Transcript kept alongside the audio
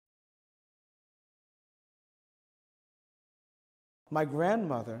My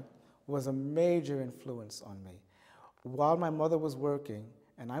grandmother was a major influence on me. While my mother was working,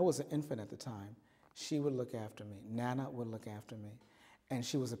 and I was an infant at the time, she would look after me. Nana would look after me. And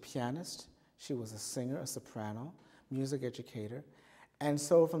she was a pianist, she was a singer, a soprano, music educator. And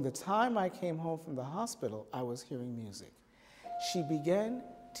so from the time I came home from the hospital, I was hearing music. She began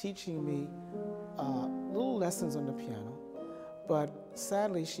teaching me little lessons on the piano, but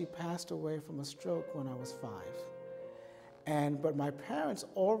sadly she passed away from a stroke when I was 5. But my parents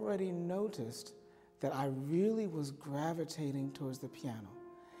already noticed that I really was gravitating towards the piano.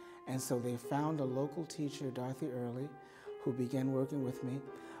 And so they found a local teacher, Dorothy Early, who began working with me.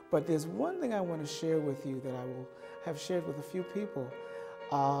 But there's one thing I want to share with you that I will have shared with a few people.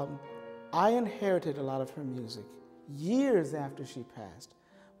 I inherited a lot of her music. Years after she passed,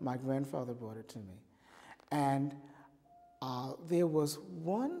 my grandfather brought it to me. And there was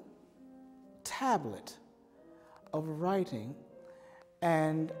one tablet of writing,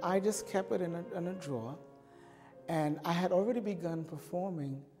 and I just kept it in a drawer. And I had already begun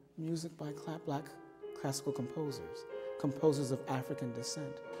performing music by Black classical composers of African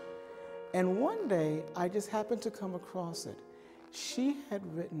descent. And one day, I just happened to come across it. She had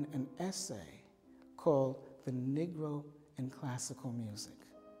written an essay called The Negro in Classical Music.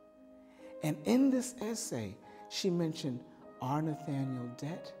 And in this essay, she mentioned R. Nathaniel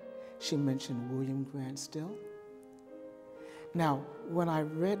Dett. She mentioned William Grant Still. Now, when I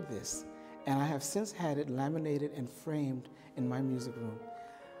read this, and I have since had it laminated and framed in my music room,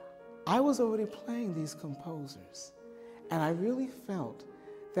 I was already playing these composers. And I really felt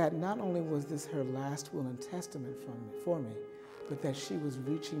that not only was this her last will and testament for me, but that she was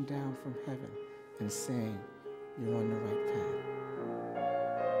reaching down from heaven and saying, you're on the right path.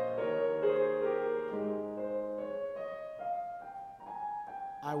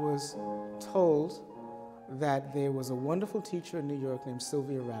 I was told that there was a wonderful teacher in New York named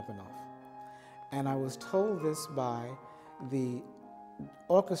Sylvia Rabinoff. And I was told this by the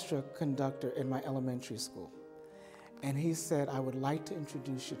orchestra conductor in my elementary school. And he said, I would like to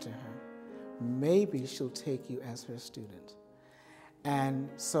introduce you to her. Maybe she'll take you as her student. And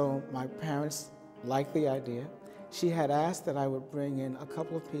so my parents liked the idea. She had asked that I would bring in a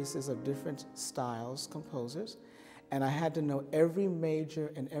couple of pieces of different styles, composers, and I had to know every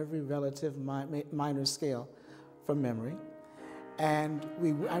major and every relative minor scale from memory. And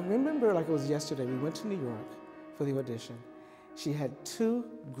I remember like it was yesterday, we went to New York for the audition. She had 2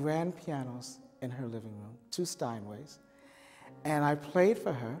 grand pianos in her living room, 2 Steinways, and I played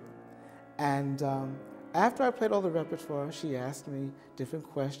for her. And after I played all the repertoire, she asked me different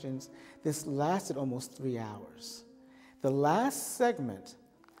questions. This lasted almost 3 hours. The last segment,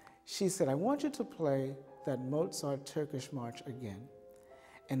 she said, I want you to play that Mozart Turkish March again.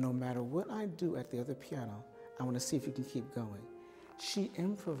 And no matter what I do at the other piano, I want to see if you can keep going. She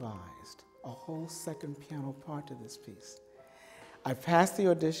improvised a whole second piano part to this piece. I passed the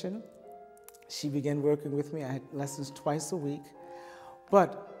audition. She began working with me. I had lessons twice a week.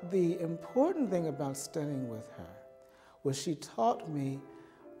 But the important thing about studying with her was she taught me,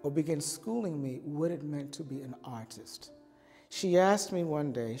 or began schooling me, what it meant to be an artist. She asked me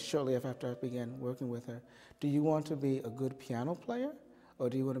one day, shortly after I began working with her, do you want to be a good piano player, or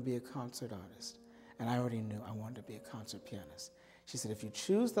do you want to be a concert artist? And I already knew I wanted to be a concert pianist. She said, if you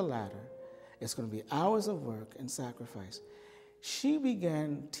choose the latter, it's going to be hours of work and sacrifice. She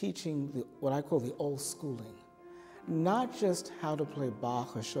began teaching what I call the old schooling. Not just how to play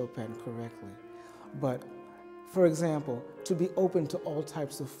Bach or Chopin correctly, but, for example, to be open to all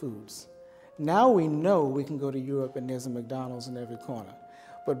types of foods. Now we know we can go to Europe and there's a McDonald's in every corner.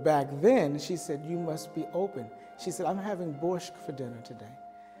 But back then, she said, you must be open. She said, I'm having borscht for dinner today,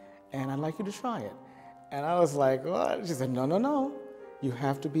 and I'd like you to try it. And I was like, what? She said, no, no, no. You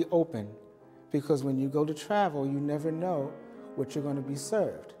have to be open, because when you go to travel, you never know what you're going to be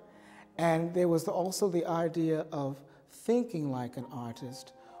served. And there was also the idea of thinking like an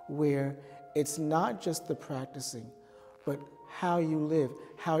artist, where it's not just the practicing, but how you live.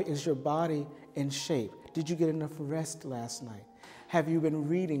 How is your body in shape? Did you get enough rest last night? Have you been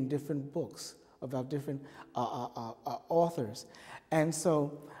reading different books about different authors? And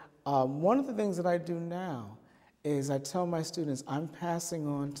so one of the things that I do now is I tell my students I'm passing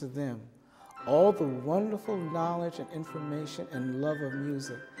on to them all the wonderful knowledge and information and love of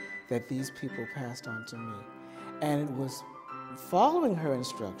music that these people passed on to me. And it was following her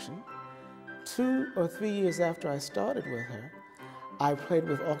instruction, 2 or 3 years after I started with her, I played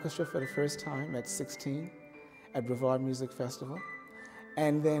with orchestra for the first time at 16 at Brevard Music Festival.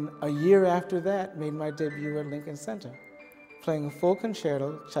 And then a year after that, made my debut at Lincoln Center, playing a full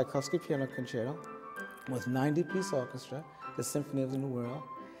concerto, Tchaikovsky piano concerto, with 90-piece orchestra, the Symphony of the New World,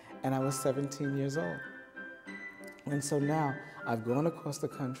 and I was 17 years old. And so now I've gone across the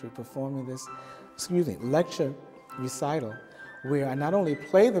country performing this, lecture recital, where I not only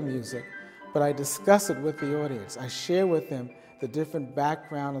play the music, but I discuss it with the audience. I share with them the different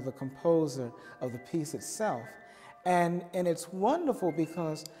background of the composer of the piece itself. And it's wonderful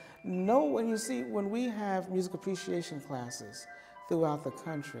because when we have music appreciation classes throughout the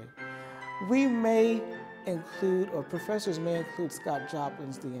country, we may include, or professors may include, Scott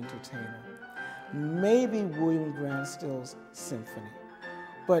Joplin's The Entertainer, maybe William Grant Still's Symphony,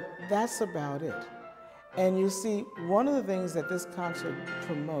 but that's about it. And you see, one of the things that this concert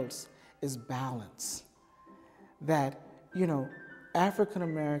promotes is balance. That, African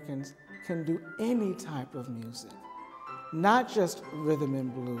Americans can do any type of music, not just rhythm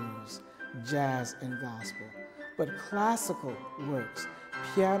and blues, jazz and gospel, but classical works,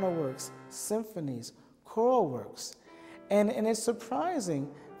 piano works, symphonies, choral works. And it's surprising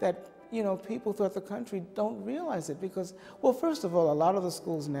that people throughout the country don't realize it because, well, first of all, a lot of the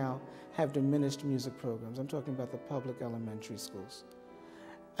schools now have diminished music programs. I'm talking about the public elementary schools.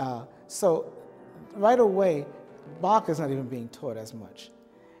 So right away, Bach is not even being taught as much.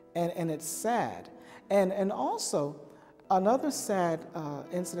 And it's sad. And also, another sad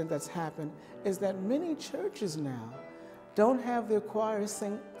incident that's happened is that many churches now don't have their choirs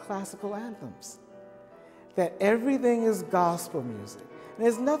sing classical anthems. That everything is gospel music. And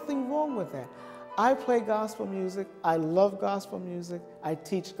there's nothing wrong with that. I play gospel music, I love gospel music, I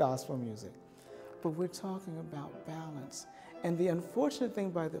teach gospel music. But we're talking about balance. And the unfortunate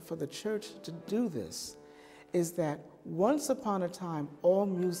thing for the church to do this is that once upon a time, all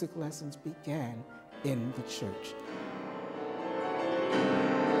music lessons began in the church.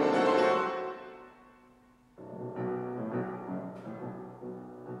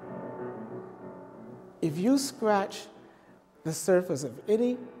 If you scratch the surface of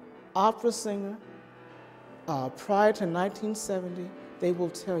any opera singer prior to 1970, they will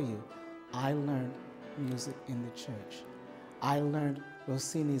tell you, I learned music in the church. I learned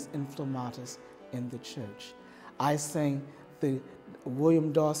Rossini's Inflammatus in the church. I sang the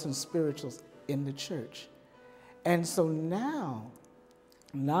William Dawson spirituals in the church. And so now,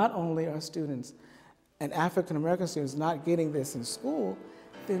 not only are students and African American students not getting this in school,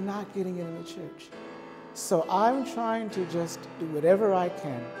 they're not getting it in the church. So I'm trying to just do whatever I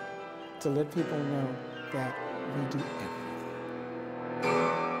can to let people know that we do everything.